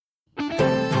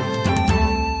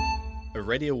a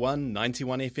Radio 1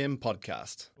 91 FM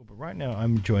podcast. But right now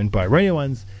I'm joined by Radio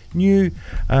 1's new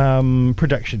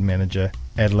production manager,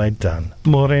 Adelaide Dunn.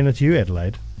 Morena to you,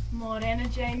 Adelaide. Morena,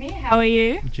 Jamie. How are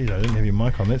you? Geez, I didn't have your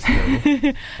mic on. That's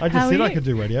terrible. I just said I could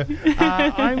do radio.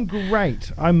 I'm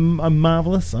great. I'm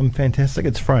marvellous. I'm fantastic.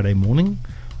 It's Friday morning.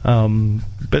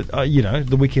 But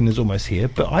the weekend is almost here.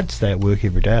 But I'd stay at work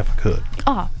every day if I could.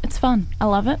 Oh, it's fun. I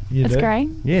love it. It's great.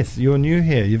 Yes, you're new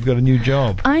here. You've got a new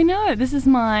job. I know. This is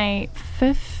my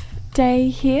 5th day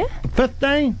here. 5th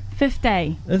day? 5th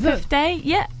day. Is it? 5th day,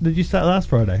 yeah. Did you start last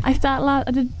Friday? I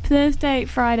did Thursday,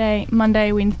 Friday,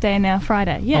 Monday, Wednesday, and now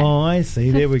Friday. Yeah. Oh, I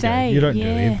see. There we go. Day, You don't do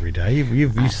it every day.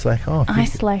 You slack off. I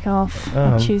slack off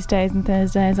on Tuesdays and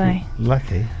Thursdays. I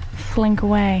lucky. slink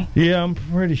away. Yeah, I'm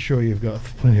pretty sure you've got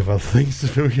plenty of other things to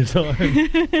fill your time.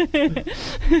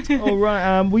 All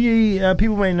right.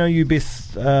 People may know you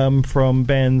best from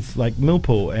bands like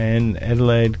Millpool and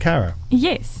Adelaide Cara.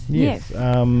 Yes.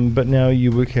 But now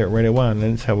you work here at Radio 1,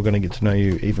 and that's how we're going to get to know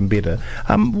you even better.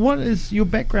 What is your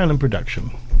background in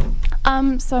production?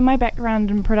 So my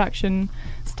background in production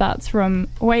starts from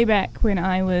way back when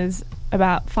I was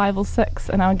about 5 or 6,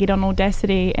 and I would get on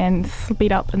Audacity and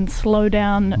speed up and slow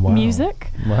down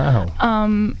music. Wow.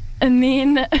 And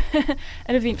then it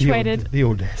eventuated... The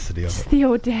audacity of it. The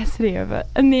audacity of it.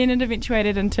 And then it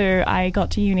eventuated into I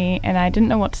got to uni and I didn't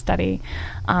know what to study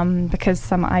because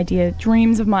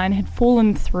dreams of mine had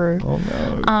fallen through. Oh,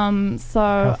 no.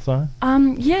 How so?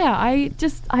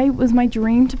 It was my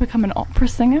dream to become an opera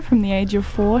singer from the age of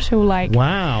 4 till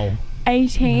Wow.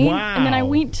 18. Wow. And then I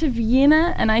went to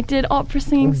Vienna and I did opera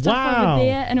singing stuff over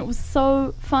there, and it was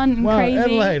so fun and crazy.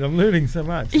 Adelaide, I'm learning so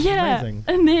much. It's amazing.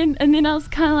 And then I was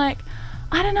kind of like,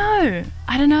 I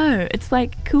don't know. It's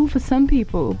like cool for some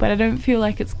people, but I don't feel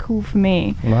like it's cool for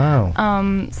me. Wow.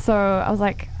 So I was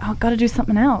like, I've got to do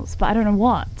something else, but I don't know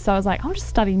what. So I was like, I'll just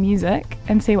study music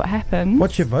and see what happens.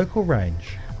 What's your vocal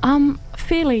range?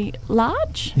 Fairly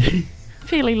large.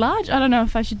 Fairly large. I don't know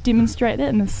if I should demonstrate that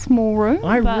in this small room.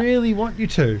 I really want you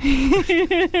to. You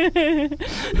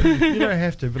don't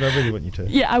have to, but I really want you to.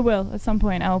 Yeah, I will. At some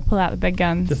point, I'll pull out the big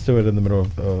guns. Just do it in the middle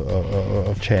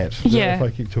of chat. Yeah. If I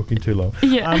keep talking too long.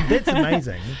 Yeah. That's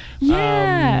amazing.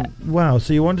 Yeah. Wow.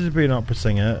 So you wanted to be an opera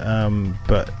singer,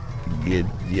 but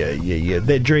yeah.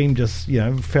 That dream just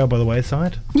fell by the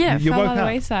wayside. Yeah, you fell woke by the up.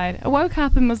 wayside. I woke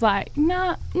up and was like,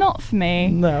 nah, not for me.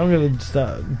 No, I'm going to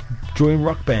start join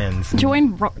rock bands.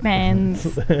 Join rock bands.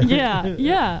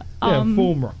 Yeah.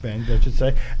 Form rock bands, I should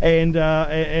say, and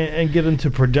get into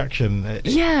production.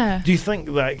 Yeah. Do you think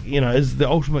is the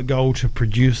ultimate goal to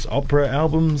produce opera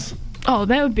albums? Oh,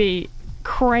 that would be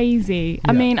crazy.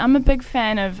 Yeah. I mean, I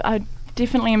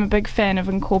definitely am a big fan of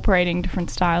incorporating different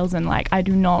styles, and I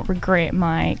do not regret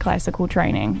my classical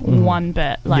training one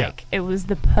bit. It was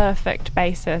the perfect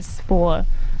basis for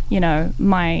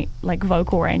my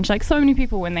vocal range. So many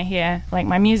people, when they hear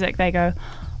my music, they go,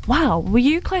 wow, were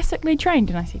you classically trained?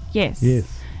 And I said yes.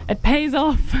 It pays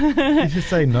off. You should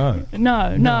say no.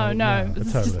 No.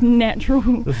 This is just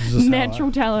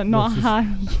natural talent, not hard.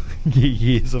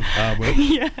 Years of hard work.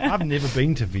 Yeah. I've never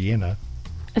been to Vienna.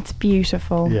 It's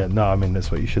beautiful. Yeah, no, I mean, that's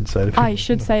what you should say to people. I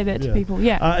should say that to people,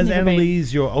 yeah. Is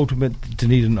Annalise your ultimate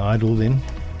Dunedin idol then?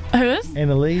 Who is?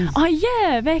 Annalise? Oh,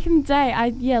 yeah, back in the day, I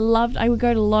would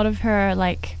go to a lot of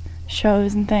her,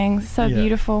 shows and things. So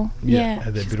beautiful. Yeah.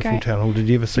 At that beautiful great. town hall. Did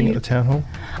you ever sing at the town hall?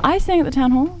 I sang at the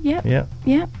town hall, yep. Yeah.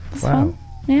 Yeah, it was fun.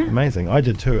 Yeah. Amazing. I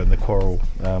did too in the Choral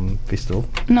Festival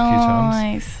a few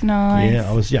times. Nice. Yeah,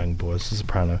 I was young, boy. I was a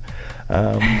soprano.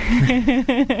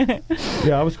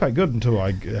 Yeah, I was quite good until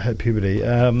I hit puberty.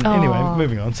 Anyway,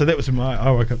 moving on. So that was I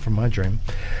woke up from my dream.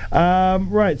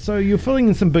 Right, so you're filling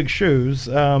in some big shoes,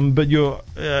 but you're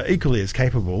equally as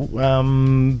capable.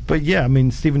 But yeah, I mean,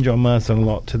 Stephen John Maher's done a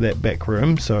lot to that back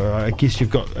room, so I guess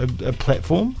you've got a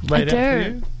platform laid out for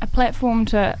you. A platform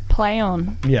to play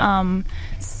on. Yeah.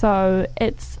 So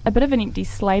it's a bit of an empty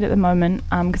slate at the moment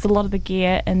because a lot of the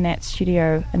gear in that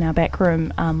studio in our back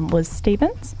room was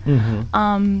Stephen's.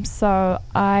 Mm-hmm. So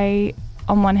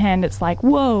on one hand, it's like,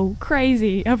 whoa,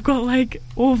 crazy. I've got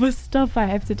all this stuff I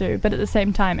have to do. But at the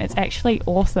same time, it's actually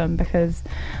awesome because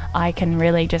I can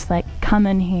really just come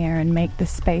in here and make the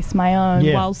space my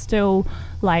own while still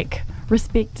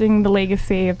respecting the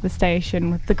legacy of the station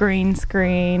with the green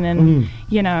screen and,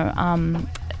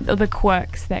 the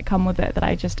quirks that come with it that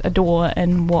I just adore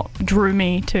and what drew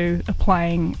me to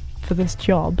applying for this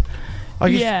job.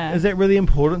 I guess, is that really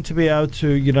important to be able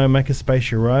to, make a space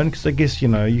your own? Because I guess,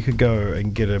 you could go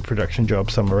and get a production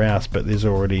job somewhere else, but there's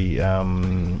already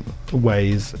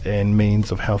ways and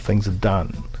means of how things are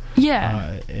done.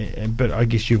 Yeah. But I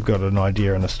guess you've got an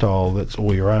idea and a style that's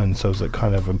all your own, so is it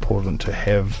kind of important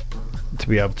to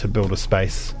be able to build a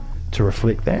space to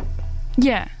reflect that?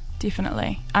 Yeah,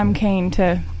 definitely. I'm keen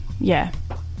to,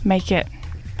 make it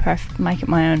perfect, make it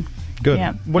my own. Good.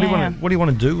 Yeah, What do you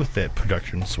want to do with that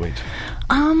production suite?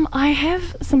 I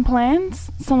have some plans.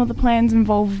 Some of the plans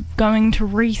involve going to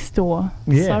Restore.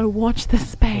 Yeah. So watch the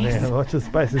space. Yeah, watch the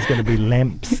space. There's going to be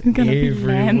lamps It's going to be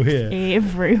lamps everywhere.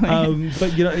 everywhere.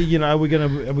 But are we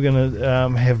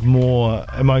gonna have more?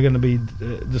 Am I going to be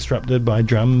disrupted by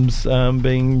drums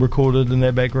being recorded in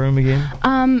that back room again?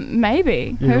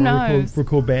 Maybe. You Who know, knows?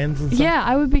 Record bands and stuff. Yeah,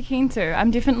 I would be keen to.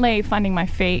 I'm definitely finding my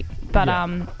feet, but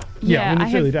Yeah, I mean,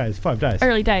 it's I early have days. 5 days.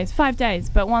 early days, 5 days.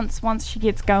 But once she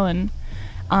gets going,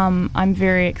 I'm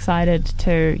very excited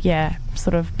to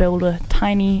sort of build a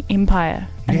tiny empire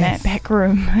in Yes. that back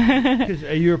room. 'Cause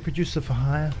are you a producer for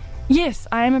hire? Yes,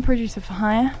 I am a producer for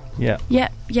hire. Yeah.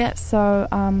 Yeah. So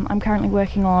I'm currently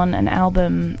working on an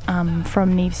album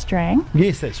from Neve Strang.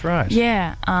 Yes, that's right.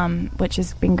 Yeah, which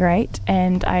has been great.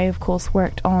 And I, of course,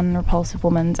 worked on Repulsive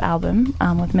Woman's album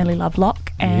with Millie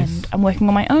Lovelock, and Yes. I'm working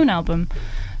on my own album.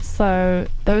 So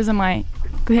those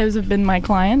have been my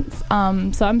clients.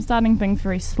 So I'm starting things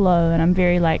very slow, and I'm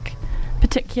very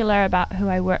particular about who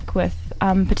I work with,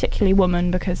 particularly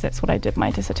women, because that's what I did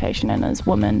my dissertation in, is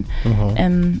women,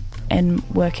 and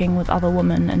working with other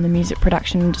women in the music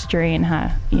production industry, and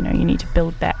how you need to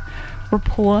build that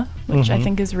rapport, which I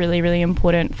think is really, really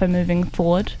important for moving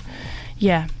forward.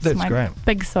 Yeah, That's my great.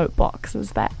 big soapbox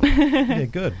is that. Yeah,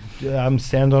 good.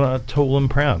 Stand on it, tall and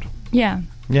proud. Yeah.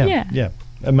 Yeah.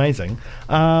 Amazing.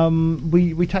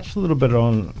 We touched a little bit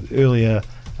on earlier.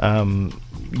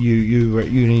 You were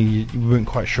at uni. You weren't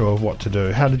quite sure of what to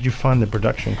do. How did you find the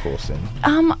production course then?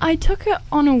 I took it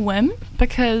on a whim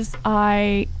because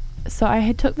I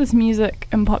had took this music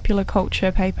and popular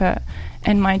culture paper,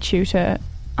 and my tutor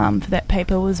for that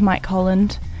paper was Mike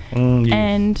Holland, Yes.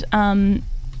 and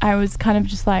I was kind of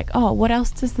just like, oh, what else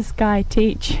does this guy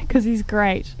teach? Because he's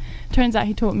great. Turns out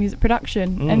he taught music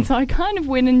production, and so I kind of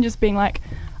went in just being like,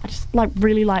 I just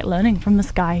really like learning from this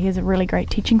guy. He has a really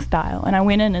great teaching style. And I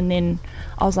went in, and then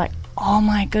I was like, oh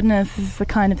my goodness, this is the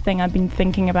kind of thing I've been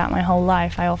thinking about my whole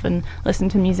life. I often listen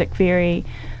to music very,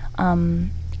 I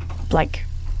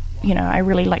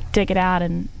really dig it out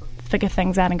and figure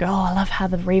things out and go, oh, I love how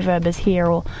the reverb is here,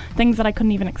 or things that I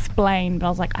couldn't even explain, but I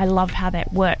was like, I love how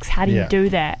that works. How do you do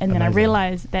that? And then I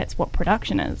realized that's what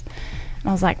production is. And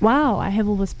I was like, wow, I have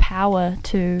all this power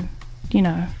to,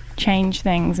 change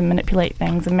things and manipulate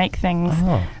things and make things.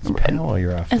 Oh, it's power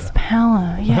you're after. It's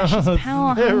power. Yeah, she's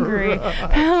power hungry.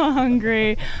 Power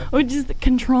hungry. Or just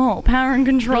control. Power and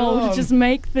control to just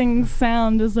make things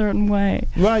sound a certain way.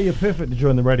 Well, you're perfect to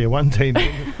join the Radio 1 team.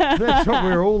 That's what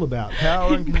we're all about.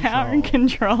 Power and control. Power and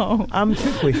control. 2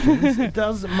 questions.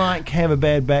 Does Mike have a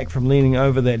bad back from leaning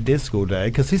over that desk all day?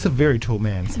 Because he's a very tall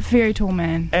man. He's a very tall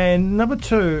man. And number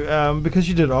 2, because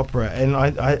you did opera, and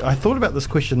I thought about this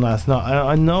question last night.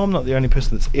 I know I'm not the only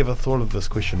person that's ever thought of this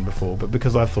question before, but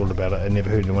because I've thought about it and never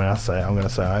heard anyone else say it, I'm going to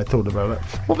say I thought about it.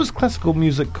 What was classical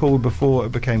music called before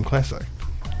it became classic?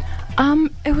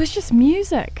 It was just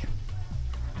music.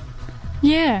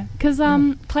 Yeah, because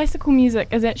classical music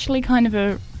is actually kind of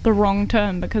the wrong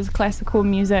term, because classical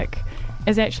music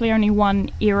is actually only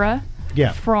one era.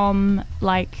 Yeah. From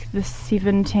the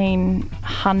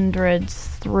 1700s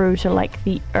through to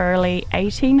the early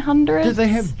 1800s. Did they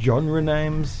have genre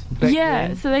names back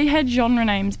then? So they had genre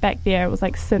names back there. It was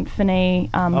symphony,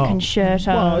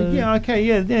 concerto. Well, yeah, okay,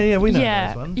 yeah, we know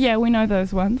those ones. Yeah, we know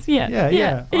those ones.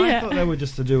 Yeah. I thought they were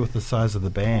just to do with the size of the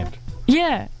band.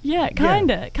 Yeah,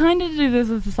 kind of to do this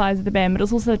with the size of the band, but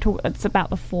it's also it's about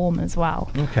the form as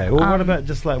well. Okay, well, what about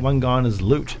just one guy on his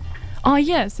lute? Oh,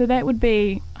 yeah, so that would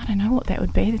be, I don't know what that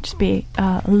would be. It'd just be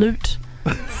lute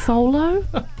solo,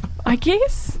 I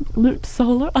guess. Lute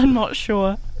solo? I'm not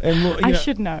sure. And I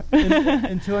should know.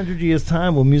 in 200 years'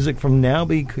 time, will music from now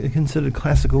be considered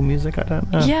classical music? I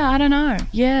don't know. Yeah, I don't know.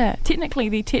 Yeah. Technically,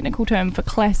 the technical term for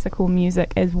classical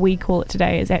music, as we call it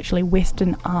today, is actually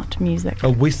Western art music.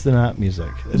 Oh, Western art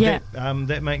music. Yeah.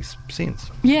 That makes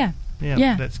sense. Yeah.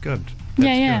 Yeah. That's good.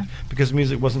 That's good. Because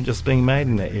music wasn't just being made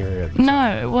in that area at the time.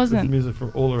 No, it wasn't. There's music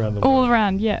from all around the world. All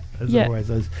around, yeah. As always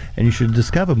is. And you should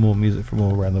discover more music from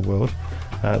all around the world.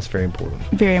 That's very important.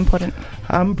 Very important.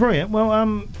 Brilliant.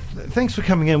 Well, thanks for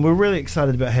coming in. We're really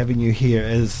excited about having you here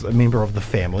as a member of the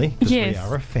family. 'Cause Yes. we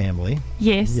are a family.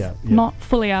 Yes. Yeah. Not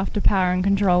fully after Power and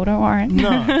Control, don't worry. No.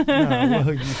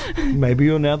 Well, maybe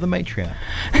you're now the matriarch.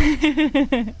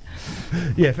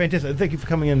 Yeah, fantastic. Thank you for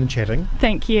coming in and chatting.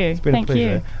 Thank you. It's been Thank a pleasure.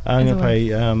 you. I'm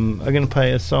As going to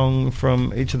play a song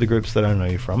from each of the groups that I know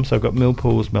you from. So I've got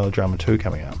Millpool's Melodrama 2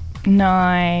 coming up.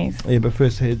 Nice. Yeah, but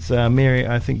first it's Mary,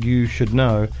 I Think You Should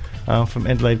Know, from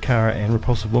Adelaide Cara and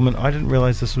Repulsive Woman. I didn't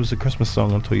realise this was a Christmas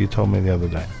song until you told me the other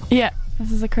day. Yeah,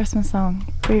 this is a Christmas song.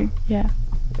 Ooh, yeah.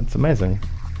 It's amazing.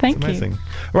 Thank It's amazing. you.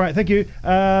 All right, thank you.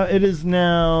 It is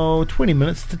now 20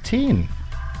 minutes to 10.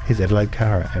 Here's Adelaide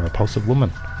Cara and Repulsive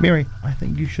Woman. Mary, I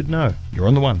Think You Should Know. You're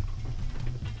on the one.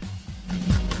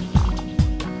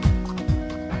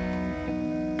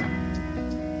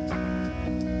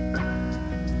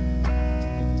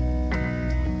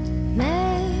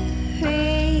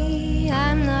 Mary,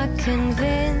 I'm not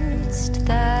convinced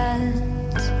that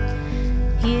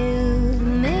you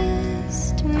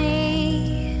missed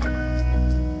me.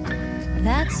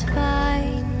 That's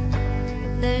fine.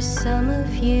 There's some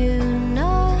of you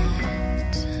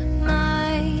not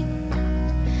mine,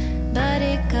 but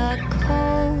it got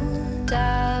cold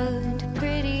out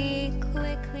pretty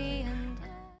quickly.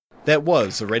 That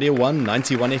was a Radio 1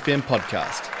 91 FM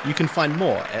podcast. You can find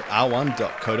more at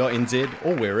r1.co.nz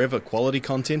or wherever quality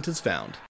content is found.